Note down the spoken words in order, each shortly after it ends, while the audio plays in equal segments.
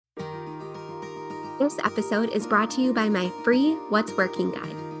This episode is brought to you by my free What's Working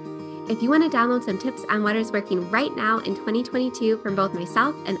guide. If you want to download some tips on what is working right now in 2022 from both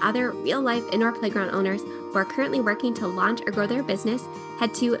myself and other real-life indoor playground owners who are currently working to launch or grow their business,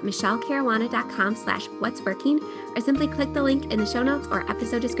 head to michellecaruana.com/whatsworking or simply click the link in the show notes or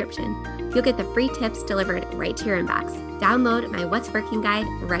episode description. You'll get the free tips delivered right to your inbox. Download my What's Working guide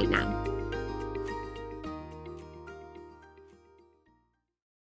right now.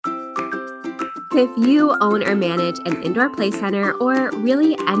 If you own or manage an indoor play center or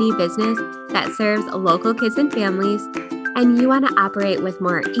really any business that serves local kids and families, and you want to operate with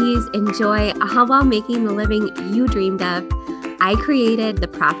more ease and joy all while making the living you dreamed of, I created the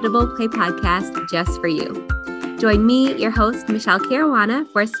Profitable Play Podcast just for you. Join me, your host, Michelle Caruana,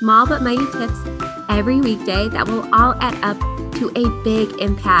 for small but mighty tips every weekday that will all add up to a big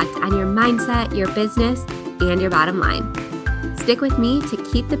impact on your mindset, your business, and your bottom line. Stick with me to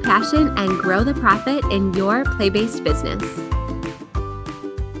keep the passion and grow the profit in your play-based business.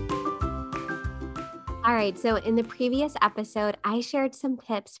 All right, so in the previous episode, I shared some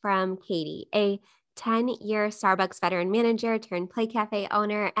tips from Katie, a 10-year Starbucks veteran manager turned Play Cafe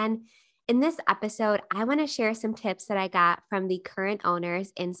owner. And in this episode, I want to share some tips that I got from the current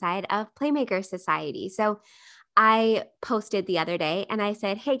owners inside of Playmaker Society. So I posted the other day and I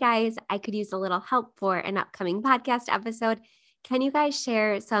said, hey guys, I could use a little help for an upcoming podcast episode. Can you guys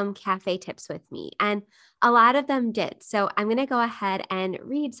share some cafe tips with me? And a lot of them did. So I'm going to go ahead and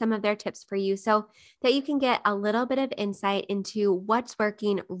read some of their tips for you so that you can get a little bit of insight into what's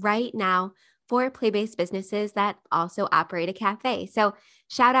working right now for play-based businesses that also operate a cafe. So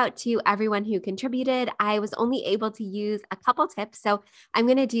shout out to everyone who contributed. I was only able to use a couple tips, so I'm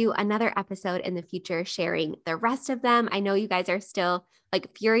going to do another episode in the future sharing the rest of them. I know you guys are still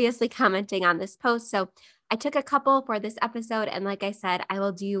furiously commenting on this post, so I took a couple for this episode, and like I said, I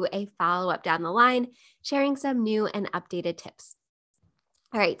will do a follow-up down the line, sharing some new and updated tips.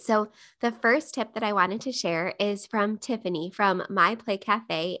 All right, so the first tip that I wanted to share is from Tiffany from My Play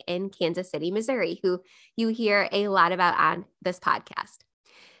Cafe in Kansas City, Missouri, who you hear a lot about on this podcast.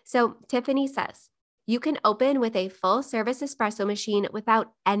 So Tiffany says, you can open with a full-service espresso machine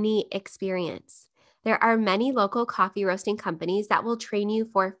without any experience. There are many local coffee roasting companies that will train you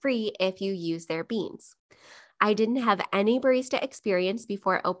for free if you use their beans. I didn't have any barista experience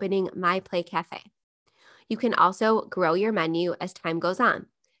before opening My Play Cafe. You can also grow your menu as time goes on.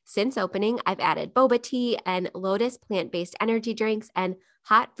 Since opening, I've added boba tea and Lotus plant-based energy drinks and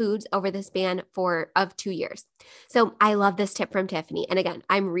hot foods over the span of 2 years. So I love this tip from Tiffany. And again,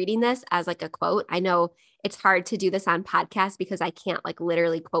 I'm reading this as a quote. I know it's hard to do this on podcasts because I can't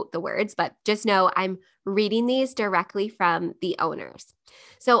literally quote the words, but just know I'm reading these directly from the owners.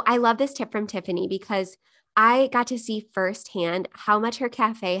 So I love this tip from Tiffany because I got to see firsthand how much her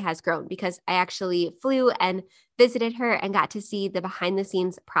cafe has grown because I actually flew and visited her and got to see the behind the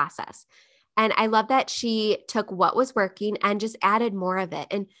scenes process. And I love that she took what was working and just added more of it.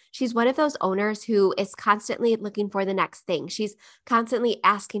 And she's one of those owners who is constantly looking for the next thing. She's constantly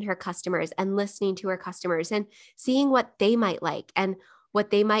asking her customers and listening to her customers and seeing what they might like and what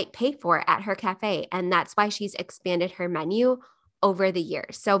they might pay for at her cafe. And that's why she's expanded her menu over the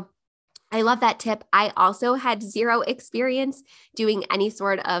years. So I love that tip. I also had zero experience doing any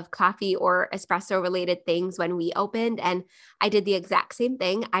sort of coffee or espresso related things when we opened. And I did the exact same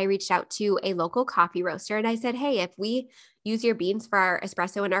thing. I reached out to a local coffee roaster and I said, hey, if we use your beans for our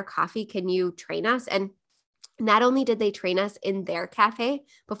espresso and our coffee, can you train us? And not only did they train us in their cafe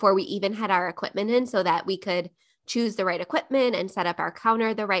before we even had our equipment in so that we could choose the right equipment and set up our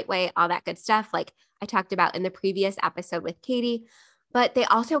counter the right way, all that good stuff like I talked about in the previous episode with Katie. But they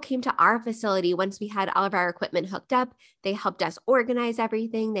also came to our facility once we had all of our equipment hooked up. They helped us organize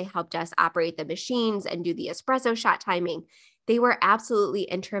everything. They helped us operate the machines and do the espresso shot timing. They were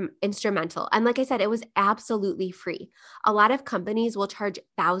absolutely instrumental. And like I said, it was absolutely free. A lot of companies will charge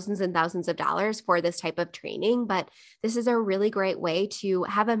thousands and thousands of dollars for this type of training, but this is a really great way to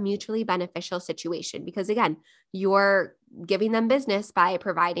have a mutually beneficial situation because again, you're giving them business by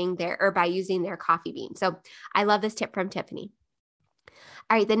by using their coffee bean. So I love this tip from Tiffany.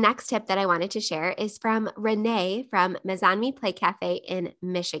 All right, the next tip that I wanted to share is from Renee from Maison Me Play Cafe in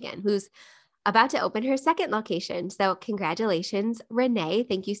Michigan, who's about to open her second location. So congratulations, Renee.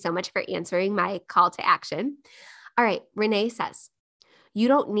 Thank you so much for answering my call to action. All right, Renee says, you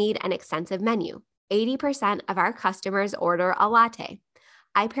don't need an extensive menu. 80% of our customers order a latte.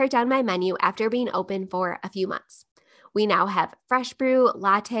 I pared down my menu after being open for a few months. We now have fresh brew,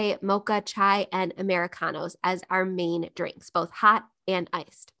 latte, mocha, chai, and Americanos as our main drinks, both hot and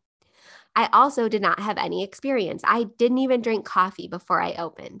iced. I also did not have any experience. I didn't even drink coffee before I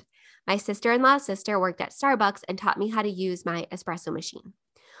opened. My sister-in-law's sister worked at Starbucks and taught me how to use my espresso machine.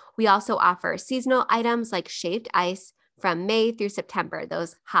 We also offer seasonal items like shaved ice from May through September,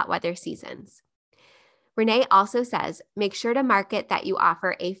 those hot weather seasons. Renee also says, make sure to market that you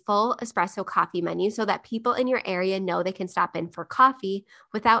offer a full espresso coffee menu so that people in your area know they can stop in for coffee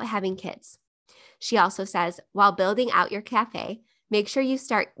without having kids. She also says, while building out your cafe, make sure you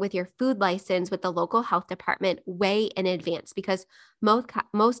start with your food license with the local health department way in advance because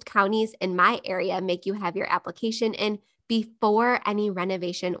most counties in my area make you have your application in before any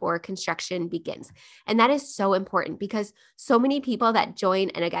renovation or construction begins. And that is so important because so many people that join,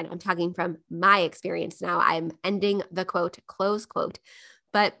 and again, I'm talking from my experience now, I'm ending the quote, close quote,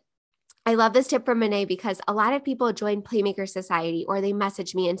 but I love this tip from Renee because a lot of people join Playmaker Society or they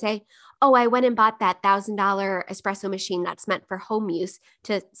message me and say, oh, I went and bought that $1,000 espresso machine that's meant for home use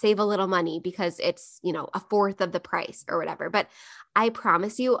to save a little money because it's, a fourth of the price or whatever. But I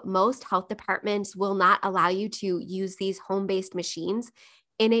promise you, most health departments will not allow you to use these home-based machines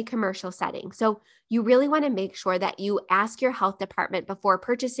in a commercial setting. So you really want to make sure that you ask your health department before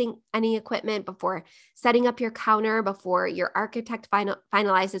purchasing any equipment, before setting up your counter, before your architect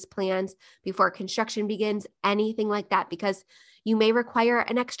finalizes plans, before construction begins, anything like that, because you may require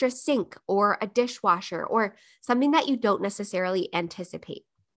an extra sink or a dishwasher or something that you don't necessarily anticipate.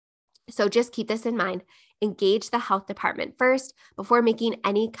 So just keep this in mind. Engage the health department first before making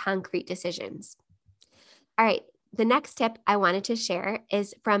any concrete decisions. All right. The next tip I wanted to share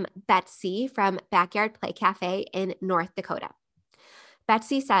is from Betsy from Backyard Play Cafe in North Dakota.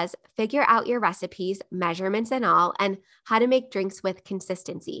 Betsy says, figure out your recipes, measurements and all, and how to make drinks with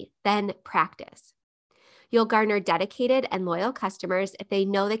consistency, then practice. You'll garner dedicated and loyal customers if they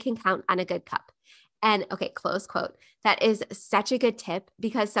know they can count on a good cup. And okay, close quote. That is such a good tip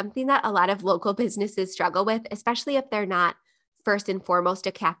because something that a lot of local businesses struggle with, especially if they're not first and foremost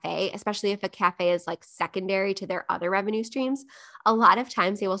a cafe, especially if a cafe is like secondary to their other revenue streams, a lot of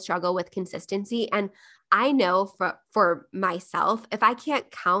times they will struggle with consistency. And I know for myself, if I can't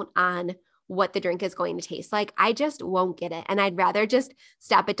count on what the drink is going to taste like, I just won't get it. And I'd rather just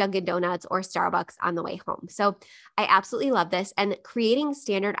stop at Dunkin' Donuts or Starbucks on the way home. So I absolutely love this. And creating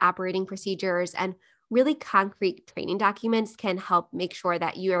standard operating procedures and really concrete training documents can help make sure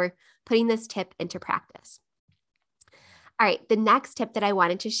that you're putting this tip into practice. All right, the next tip that I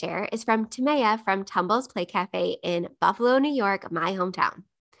wanted to share is from Tamaya from Tumbles Play Cafe in Buffalo, New York, my hometown.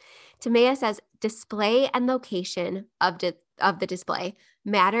 Tamaya says, display and location of the display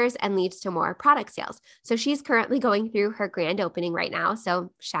matters and leads to more product sales. So she's currently going through her grand opening right now.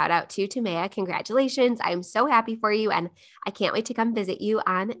 So shout out to Tamaya. Congratulations. I'm so happy for you. And I can't wait to come visit you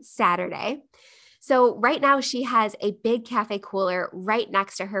on Saturday. So right now she has a big cafe cooler right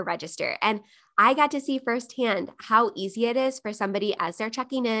next to her register. And I got to see firsthand how easy it is for somebody as they're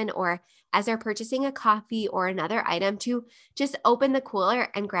checking in or as they're purchasing a coffee or another item to just open the cooler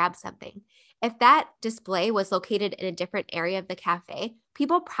and grab something. If that display was located in a different area of the cafe,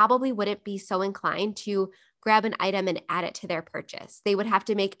 people probably wouldn't be so inclined to grab an item and add it to their purchase. They would have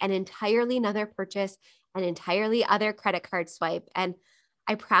to make an entirely another purchase, an entirely other credit card swipe. And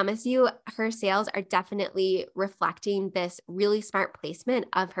I promise you, her sales are definitely reflecting this really smart placement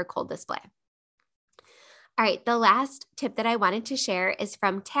of her cold display. All right, the last tip that I wanted to share is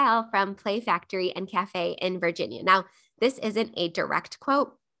from Tal from Play Factory and Cafe in Virginia. Now, this isn't a direct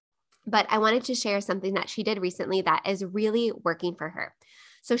quote, but I wanted to share something that she did recently that is really working for her.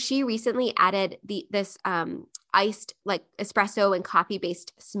 So she recently added this iced like espresso and coffee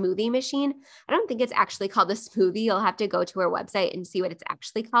based smoothie machine. I don't think it's actually called a smoothie. You'll have to go to her website and see what it's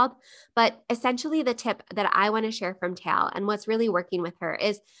actually called. But essentially the tip that I want to share from Tal and what's really working with her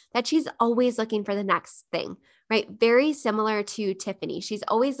is that she's always looking for the next thing, right? Very similar to Tiffany. She's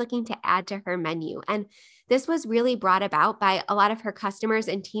always looking to add to her menu. And this was really brought about by a lot of her customers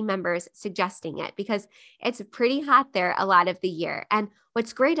and team members suggesting it because it's pretty hot there a lot of the year. And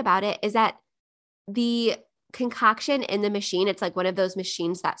what's great about it is that the concoction in the machine, it's like one of those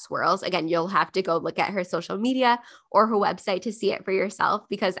machines that swirls. Again, you'll have to go look at her social media or her website to see it for yourself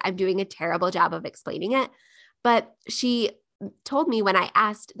because I'm doing a terrible job of explaining it. But she told me when I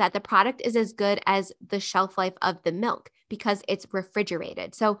asked that the product is as good as the shelf life of the milk because it's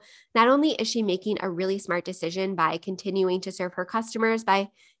refrigerated. So not only is she making a really smart decision by continuing to serve her customers by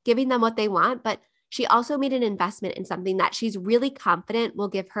giving them what they want, but she also made an investment in something that she's really confident will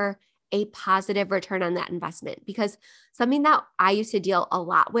give her a positive return on that investment. Because something that I used to deal a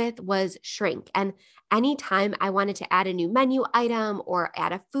lot with was shrink. And anytime I wanted to add a new menu item or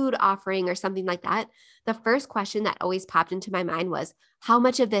add a food offering or something like that, the first question that always popped into my mind was, how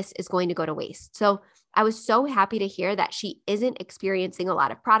much of this is going to go to waste? So I was so happy to hear that she isn't experiencing a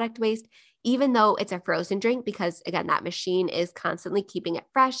lot of product waste, even though it's a frozen drink, because again, that machine is constantly keeping it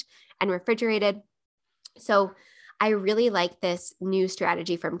fresh and refrigerated. So I really like this new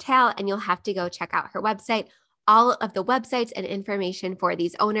strategy from Tal, and you'll have to go check out her website. All of the websites and information for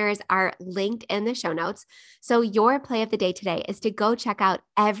these owners are linked in the show notes. So your play of the day today is to go check out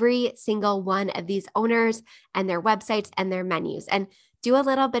every single one of these owners and their websites and their menus, and do a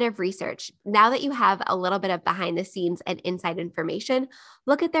little bit of research. Now that you have a little bit of behind the scenes and inside information,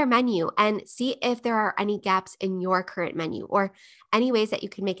 look at their menu and see if there are any gaps in your current menu or any ways that you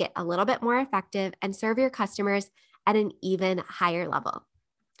can make it a little bit more effective and serve your customers at an even higher level.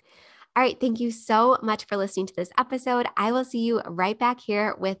 All right, thank you so much for listening to this episode. I will see you right back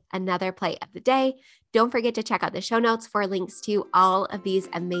here with another play of the day. Don't forget to check out the show notes for links to all of these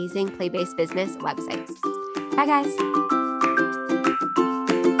amazing Play-Based Business websites. Bye, guys.